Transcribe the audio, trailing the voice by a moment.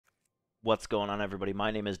What's going on, everybody?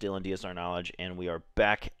 My name is Dylan DSR Knowledge, and we are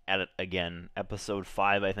back at it again. Episode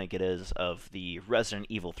 5, I think it is, of the Resident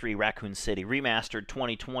Evil 3 Raccoon City Remastered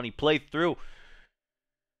 2020 playthrough.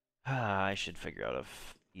 I should figure out an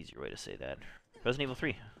easier way to say that. Resident Evil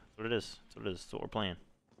 3. That's what it is. That's what it is. That's what we're playing.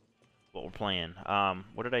 What we're playing.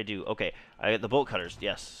 What did I do? Okay, I got the bolt cutters.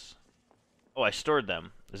 Yes. Oh, I stored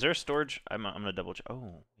them. Is there a storage? I'm gonna double check.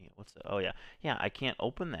 Oh, yeah, what's that? Oh, yeah. Yeah, I can't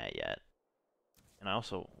open that yet. And I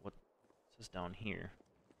also... What? Is down here.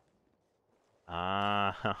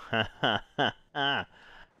 I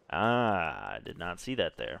did not see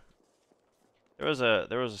that there. There was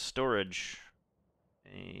a storage.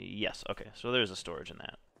 Yes, okay. So there's a storage in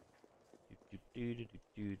that.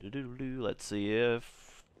 Let's see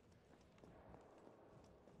if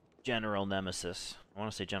General Nemesis. I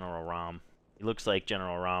want to say General Rom. He looks like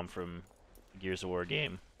General Rom from the Gears of War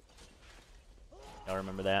game. Y'all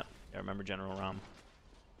remember that? Y'all remember General Rom?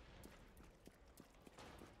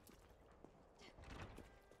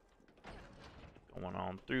 Going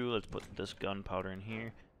on through. Let's put this gunpowder in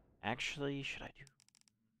here. Actually, should I do?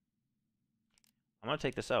 I'm gonna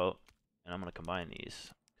take this out, and I'm gonna combine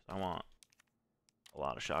these. Cause I want a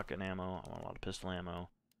lot of shotgun ammo. I want a lot of pistol ammo.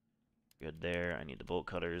 Good there. I need the bolt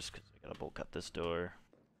cutters because I gotta bolt cut this door.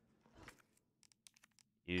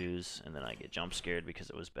 Use, and then I get jump scared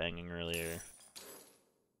because it was banging earlier.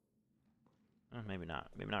 Maybe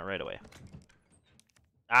not. Maybe not right away.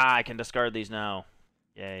 Ah, I can discard these now.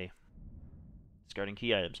 Yay. Discarding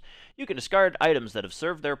key items. You can discard items that have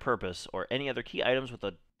served their purpose, or any other key items with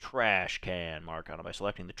a trash can mark on it by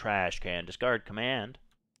selecting the trash can discard command.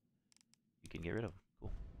 You can get rid of them.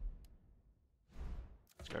 Cool.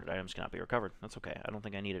 Discarded items cannot be recovered. That's okay. I don't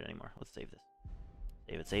think I need it anymore. Let's save this.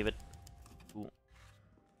 Save it, save it. Cool.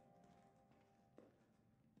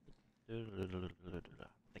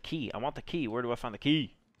 The key. I want the key. Where do I find the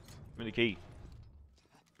key? Give me the key.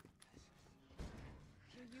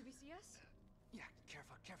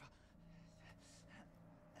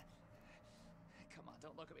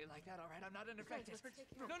 Don't look at me like that, all right? I'm not infected.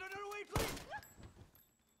 No, wait, please!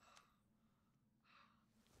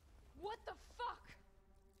 What the fuck?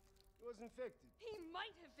 He was infected. He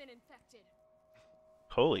might have been infected.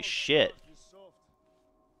 Holy shit.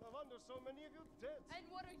 No wonder so many of you dead. And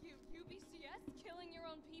what are you, UBCS? Killing your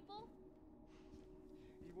own people?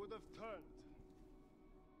 He would have turned.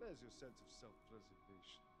 Where's your sense of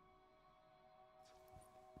self-preservation?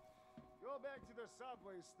 Go back to the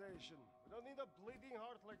subway station. We don't need a bleeding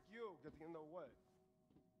heart like you getting in the way.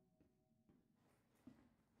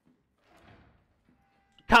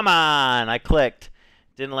 Come on! I clicked.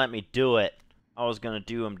 Didn't let me do it. I was gonna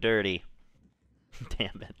do him dirty.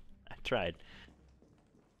 Damn it. I tried.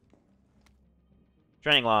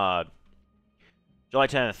 Training log. July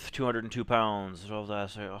 10th, 202 pounds. What?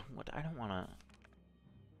 I don't wanna...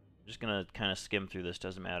 I'm just gonna kind of skim through this.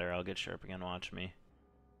 Doesn't matter. I'll get sharp again. Watch me.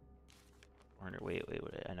 Wait,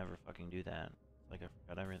 I never fucking do that. Like I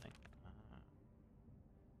forgot everything.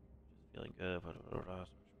 Feeling good.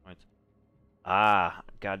 Points. Ah,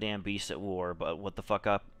 goddamn beast at war. But what the fuck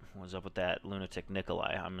up was up with that lunatic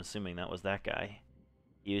Nicholai? I'm assuming that was that guy.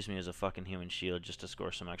 He used me as a fucking human shield just to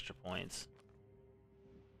score some extra points.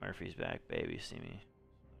 Murphy's back, baby. See me.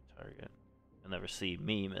 Target. You'll never see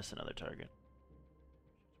me miss another target.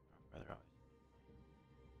 Rather always.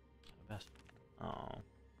 Best. Oh.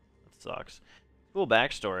 Sucks. Cool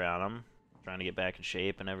backstory on him. Trying to get back in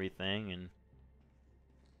shape and everything, and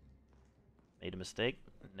made a mistake.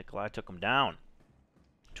 Nicholai took him down.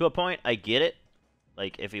 To a point, I get it.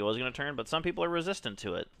 Like, if he was going to turn, but some people are resistant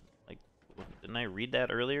to it. Like, didn't I read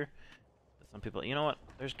that earlier? Some people... You know what?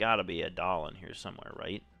 There's got to be a doll in here somewhere,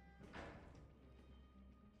 right?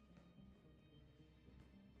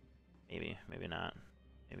 Maybe. Maybe not.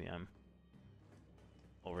 Maybe I'm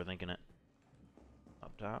overthinking it.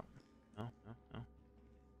 Up top. No. Cool.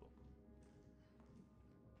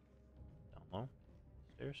 Down low.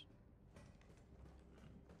 Stairs.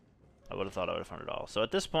 I would have thought I would have found it all. So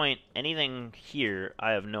at this point, anything here,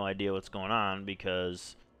 I have no idea what's going on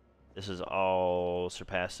because this is all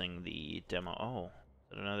surpassing the demo. Oh,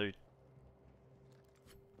 is that another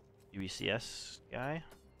UBCS guy?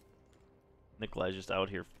 Nicholai's just out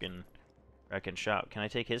here fucking wrecking shop. Can I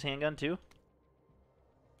take his handgun too?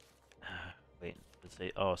 Wait, let's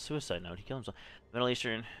say, oh, suicide note. He killed himself.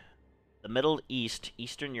 The Middle East,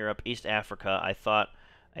 Eastern Europe, East Africa. I thought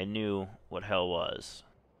I knew what hell was.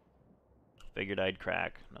 Figured I'd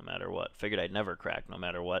crack no matter what. Figured I'd never crack no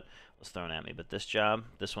matter what was thrown at me. But this job,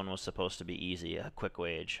 this one was supposed to be easy, a quick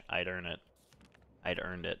wage. I'd earn it. I'd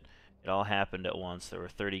earned it. It all happened at once. There were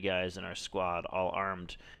 30 guys in our squad, all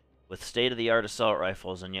armed with state-of-the-art assault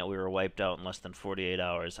rifles, and yet we were wiped out in less than 48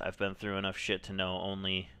 hours. I've been through enough shit to know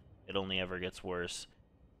it only ever gets worse.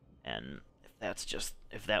 And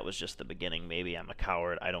if that was just the beginning, maybe I'm a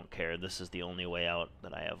coward. I don't care. This is the only way out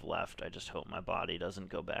that I have left. I just hope my body doesn't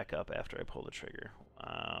go back up after I pull the trigger.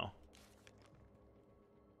 Wow.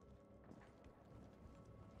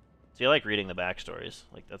 See, I like reading the backstories.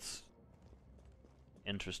 Like, that's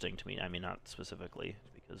interesting to me. I mean, not specifically,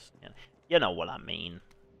 because, you know what I mean.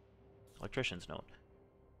 Electrician's note.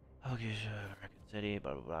 Okay, Raccoon City,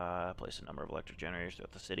 blah, blah, blah. Place a number of electric generators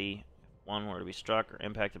throughout the city. If one were to be struck or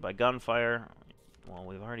impacted by gunfire. Well,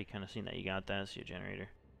 we've already kind of seen that. You got that? See a generator.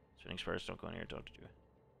 Spinning spurs, don't go near it, don't do it.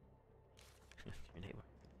 Your neighbor.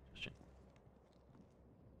 Question.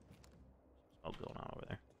 Smoke going on over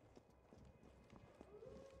there.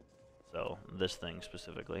 So, this thing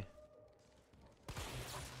specifically.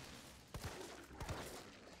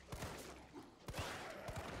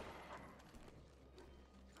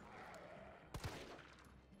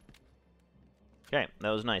 Okay, that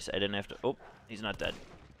was nice. I didn't have to... Oh, he's not dead.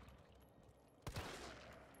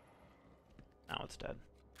 Now it's dead.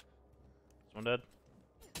 This one dead?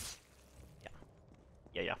 Yeah.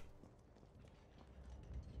 Yeah, yeah.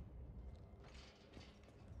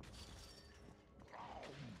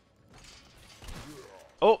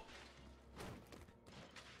 Oh!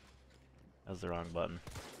 That was the wrong button.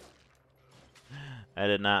 I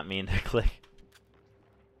did not mean to click.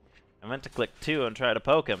 I meant to click 2 and try to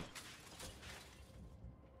poke him.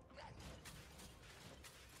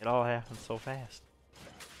 It all happened so fast.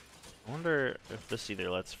 I wonder if this either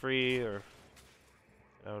lets free or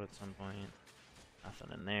get out at some point. Nothing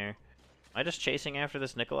in there. Am I just chasing after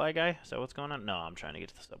this Nicholai guy? Is that what's going on? No, I'm trying to get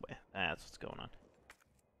to the subway. That's what's going on.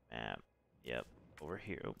 Map. Yep. Over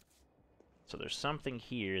here. Oh. So there's something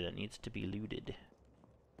here that needs to be looted.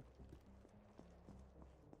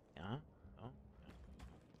 Yeah. Oh.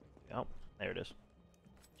 Oh, there it is.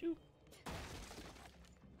 Choo.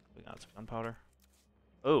 We got some gunpowder.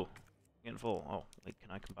 Oh, getting full. Oh, wait,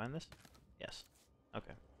 can I combine this? Yes.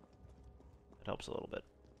 Okay. That helps a little bit.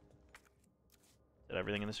 Is that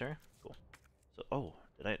everything in this area? Cool. So, oh,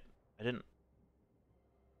 I didn't...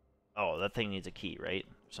 Oh, that thing needs a key, right?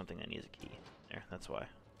 Something that needs a key. There, that's why.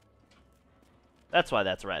 That's why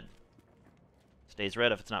that's red. Stays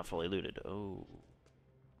red if it's not fully looted. Oh.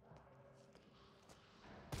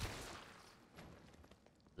 Is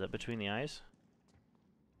that between the eyes?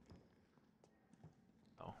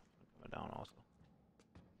 Oh, coming down also.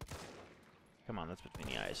 Come on, that's between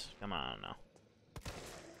the eyes. Come on now.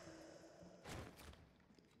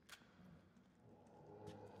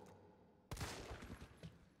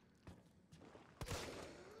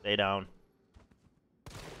 Stay down.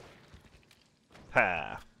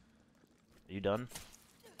 Ha! Are you done?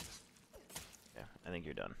 Yeah, I think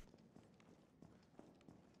you're done.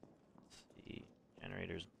 Let's see.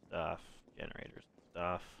 Generators and stuff. Generators and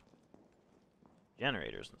stuff.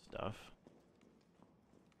 Generators and stuff.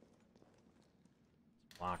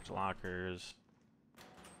 Locked lockers.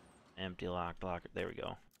 Empty locked locker. There we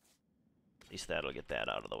go. At least that'll get that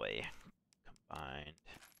out of the way. Combined.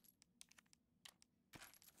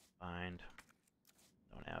 Combined.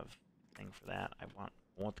 Don't have a thing for that. I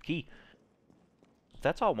want the key. If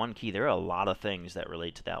that's all one key, there are a lot of things that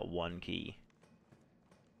relate to that one key.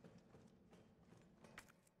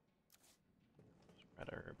 Red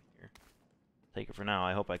herb here. Take it for now.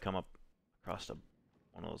 I hope I come up across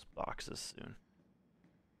one of those boxes soon.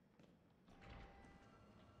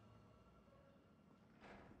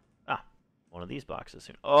 Ah, one of these boxes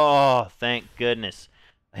soon. Oh, thank goodness.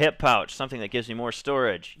 A hip pouch, something that gives me more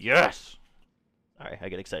storage. Yes! Sorry, I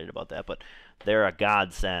get excited about that, but they're a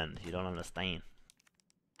godsend. You don't understand.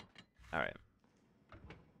 Alright.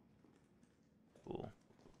 Cool.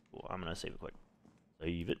 Cool. I'm gonna save it quick.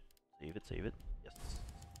 Save it. Save it, save it. Yes.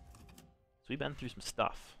 So we've been through some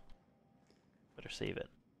stuff. Better save it.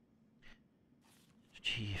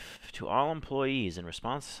 Chief, to all employees, in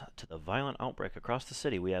response to the violent outbreak across the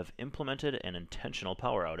city, we have implemented an intentional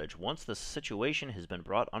power outage. Once the situation has been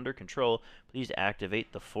brought under control, please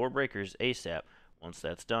activate the 4 breakers ASAP. Once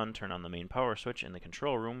that's done, turn on the main power switch in the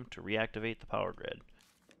control room to reactivate the power grid.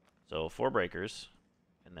 So 4 breakers,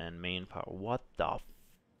 and then main power. What the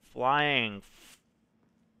flying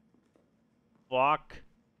fuck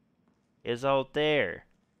is out there?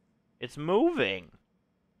 It's moving.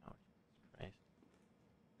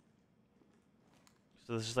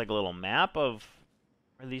 So this is like a little map of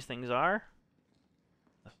where these things are?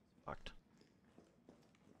 That's fucked.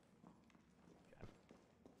 Okay.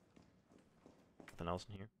 Nothing else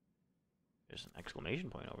in here? There's an exclamation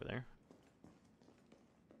point over there.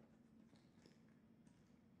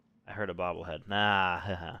 I heard a bobblehead. Nah,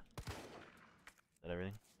 haha. Is that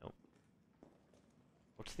everything? Nope.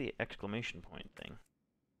 What's the exclamation point thing?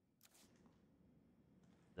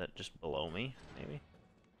 Is that just below me, maybe?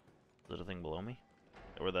 Is it a thing below me?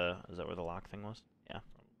 Is that where the lock thing was? Yeah,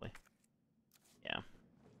 probably. Yeah.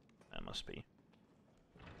 That must be.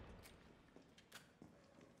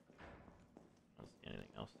 I don't see anything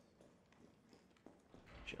else.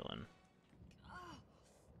 Chillin'.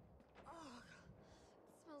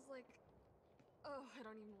 Smells like. Oh, I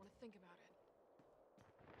don't even want to think about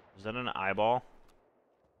it. Is that an eyeball?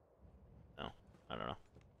 No, I don't know.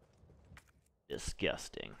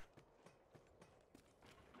 Disgusting.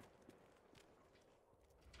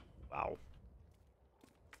 Wow.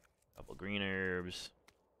 Couple green herbs.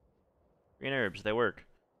 Green herbs, they work.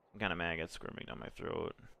 Some kind of maggot squirming down my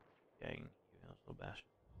throat. Gagging. Little bash.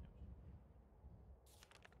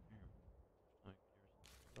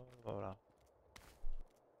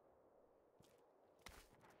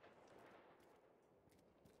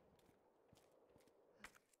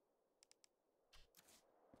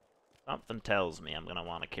 Something tells me I'm gonna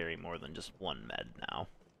want to carry more than just one med now.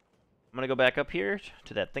 I'm gonna go back up here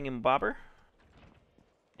to that thingamabobber,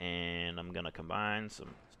 and I'm gonna combine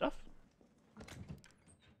some stuff. I'm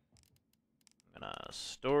gonna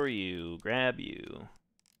store you, grab you.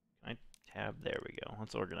 Can I tab? There we go.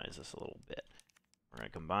 Let's organize this a little bit. We're gonna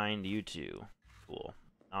combine you two. Cool.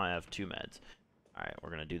 Now I have 2 meds. Alright, we're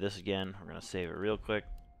gonna do this again. We're gonna save it real quick.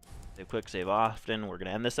 Save quick, save often. We're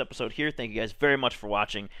gonna end this episode here. Thank you guys very much for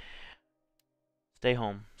watching. Stay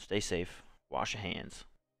home, stay safe, wash your hands.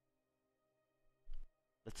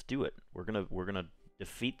 Let's do it. We're gonna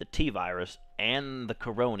defeat the T-virus and the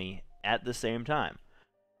Corona at the same time.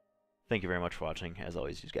 Thank you very much for watching. As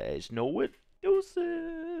always, you guys know it.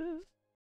 Deuces.